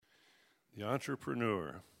The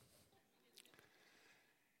entrepreneur.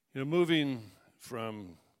 Moving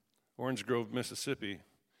from Orange Grove, Mississippi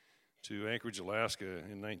to Anchorage, Alaska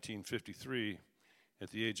in 1953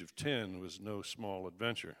 at the age of 10 was no small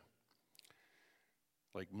adventure.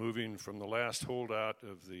 Like moving from the last holdout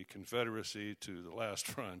of the Confederacy to the last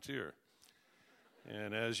frontier.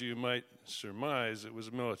 And as you might surmise, it was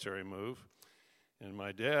a military move. And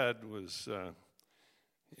my dad was,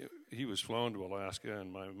 he was flown to Alaska,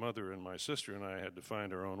 and my mother and my sister and I had to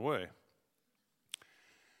find our own way.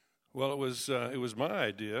 Well, it was my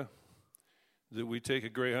idea that we take a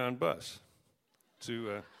Greyhound bus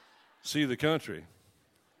to see the country.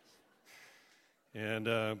 And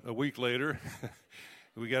a week later,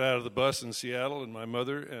 we got out of the bus in Seattle, and my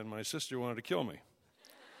mother and my sister wanted to kill me.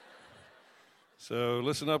 So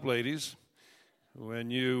listen up, ladies. When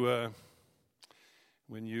you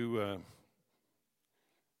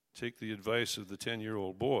take the advice of the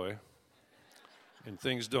 10-year-old boy and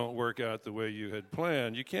things don't work out the way you had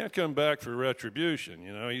planned, you can't come back for retribution.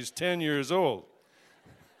 He's 10 years old.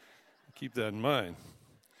 Keep that in mind.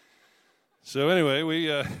 So anyway,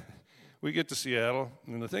 we get to Seattle,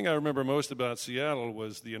 and the thing I remember most about Seattle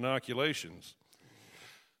was the inoculations.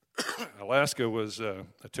 Alaska was a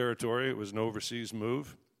territory. It was an overseas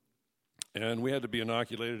move, and we had to be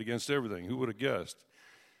inoculated against everything. Who would have guessed?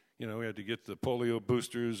 We had to get the polio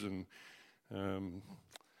boosters and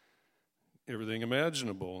everything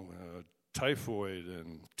imaginable, typhoid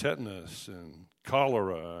and tetanus and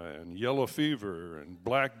cholera and yellow fever and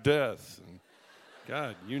Black Death and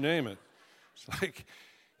God, you name it. It's like,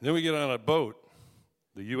 then we get on a boat,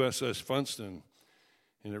 the USS Funston,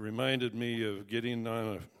 and it reminded me of getting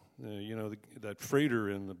on that freighter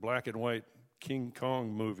in the black and white King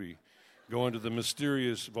Kong movie, going to the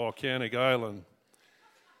mysterious volcanic island.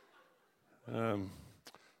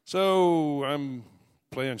 So I'm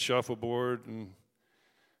playing shuffleboard and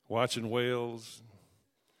watching whales.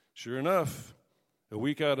 Sure enough, a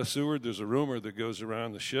week out of Seward, there's a rumor that goes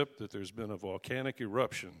around the ship that there's been a volcanic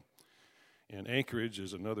eruption, and Anchorage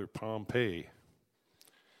is another Pompeii.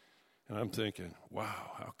 And I'm thinking,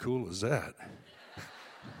 wow, how cool is that?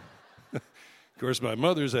 Of course, my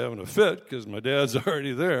mother's having a fit because my dad's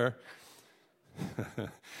already there.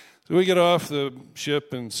 So we get off the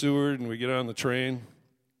ship in Seward, and we get on the train.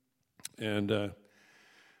 And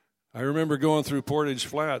I remember going through Portage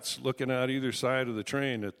Flats, looking out either side of the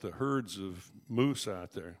train at the herds of moose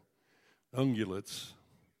out there, ungulates.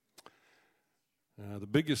 The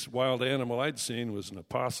biggest wild animal I'd seen was an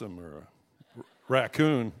opossum or a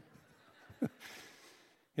raccoon.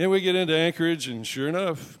 And we get into Anchorage, and sure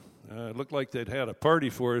enough, it looked like they'd had a party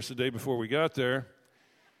for us the day before we got there,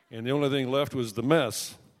 and the only thing left was the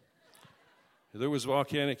mess. There was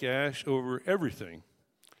volcanic ash over everything.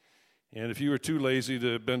 And if you were too lazy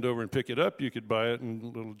to bend over and pick it up, you could buy it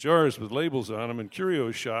in little jars with labels on them in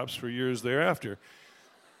curio shops for years thereafter.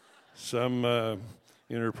 Some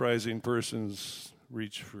enterprising persons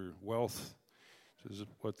reach for wealth, which is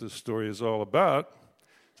what this story is all about.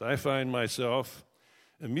 So I find myself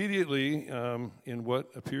immediately in what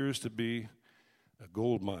appears to be a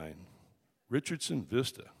gold mine, Richardson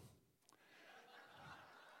Vista.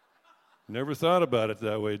 Never thought about it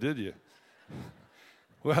that way, did you?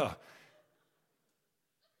 Well,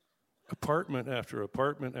 apartment after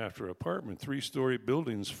apartment after apartment, 3-story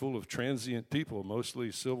buildings full of transient people,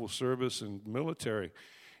 mostly civil service and military.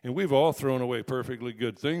 And we've all thrown away perfectly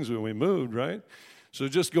good things when we moved, right? So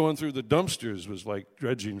just going through the dumpsters was like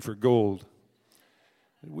dredging for gold.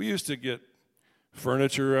 We used to get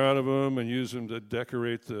furniture out of them and use them to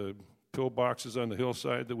decorate the pillboxes on the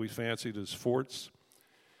hillside that we fancied as forts.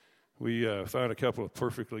 We found a couple of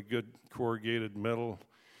perfectly good corrugated metal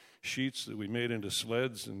sheets that we made into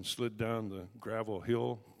sleds and slid down the gravel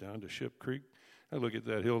hill down to Ship Creek. I look at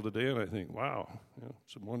that hill today and I think, wow,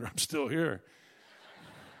 it's a wonder I'm still here.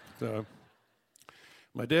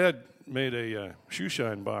 My dad made a shoe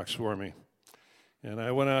shine box for me, and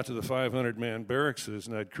I went out to the 500-man barracks,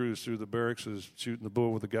 and I'd cruise through the barracks shooting the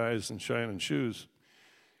bull with the guys and shining shoes.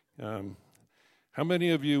 How many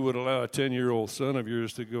of you would allow a 10-year-old son of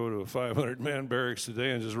yours to go to a 500-man barracks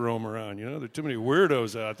today and just roam around? There are too many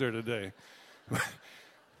weirdos out there today.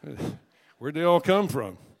 Where'd they all come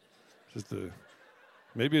from?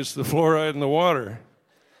 Maybe it's the fluoride in the water.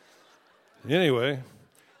 Anyway,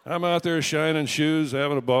 I'm out there shining shoes,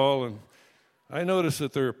 having a ball, and I noticed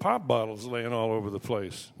that there are pop bottles laying all over the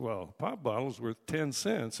place. Well, pop bottles worth 10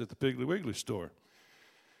 cents at the Piggly Wiggly store.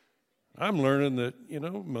 I'm learning that,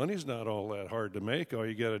 money's not all that hard to make. All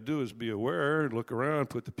you got to do is be aware, look around,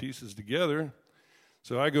 put the pieces together.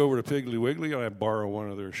 So I go over to Piggly Wiggly, and I borrow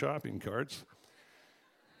one of their shopping carts.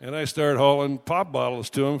 And I started hauling pop bottles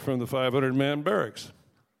to them from the 500-man barracks.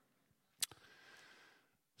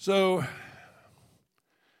 So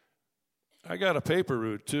I got a paper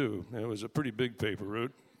route, too. And it was a pretty big paper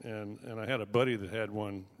route. And I had a buddy that had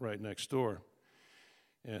one right next door.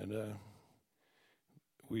 And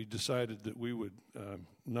we decided that we would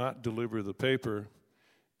not deliver the paper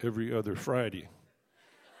every other Friday.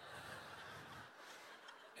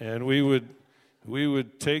 And we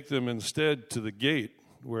would take them instead to the gate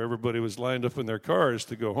where everybody was lined up in their cars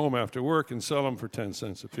to go home after work and sell them for 10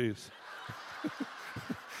 cents apiece.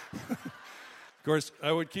 Of course,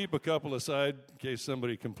 I would keep a couple aside in case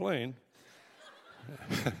somebody complained.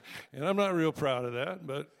 And I'm not real proud of that,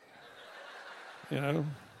 but,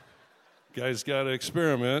 guys got to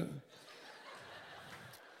experiment.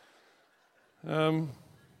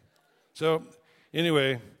 So,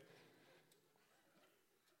 anyway,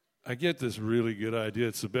 I get this really good idea.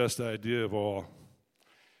 It's the best idea of all.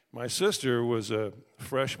 My sister was a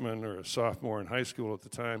freshman or a sophomore in high school at the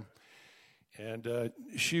time, and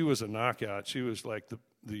she was a knockout. She was like the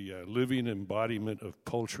living embodiment of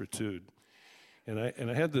pulchritude. And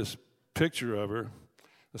I had this picture of her,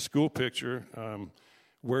 a school picture,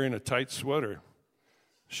 wearing a tight sweater,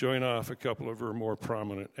 showing off a couple of her more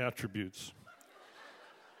prominent attributes.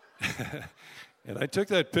 And I took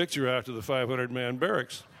that picture out to the 500-man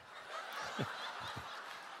barracks.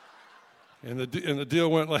 And the deal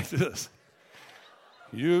went like this.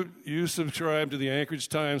 You subscribe to the Anchorage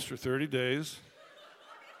Times for 30 days,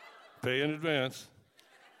 pay in advance,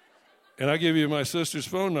 and I give you my sister's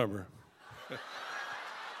phone number.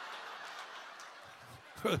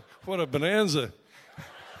 What a bonanza.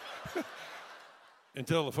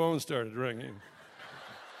 Until the phone started ringing.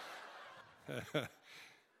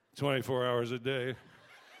 24 hours a day.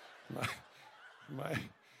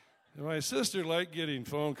 My sister liked getting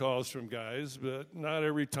phone calls from guys, but not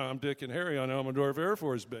every Tom, Dick, and Harry on Elmendorf Air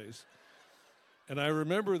Force Base. And I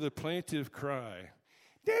remember the plaintive cry,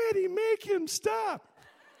 "Daddy, make him stop!"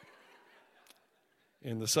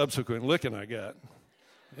 And the subsequent licking I got.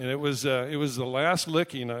 And it was the last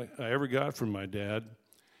licking I ever got from my dad.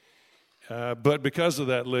 But because of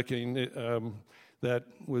that licking, that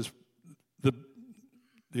was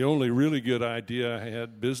the only really good idea I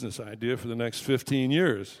had, business idea, for the next 15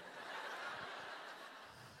 years.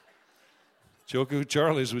 Choco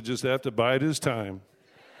Charlie's would just have to bide his time.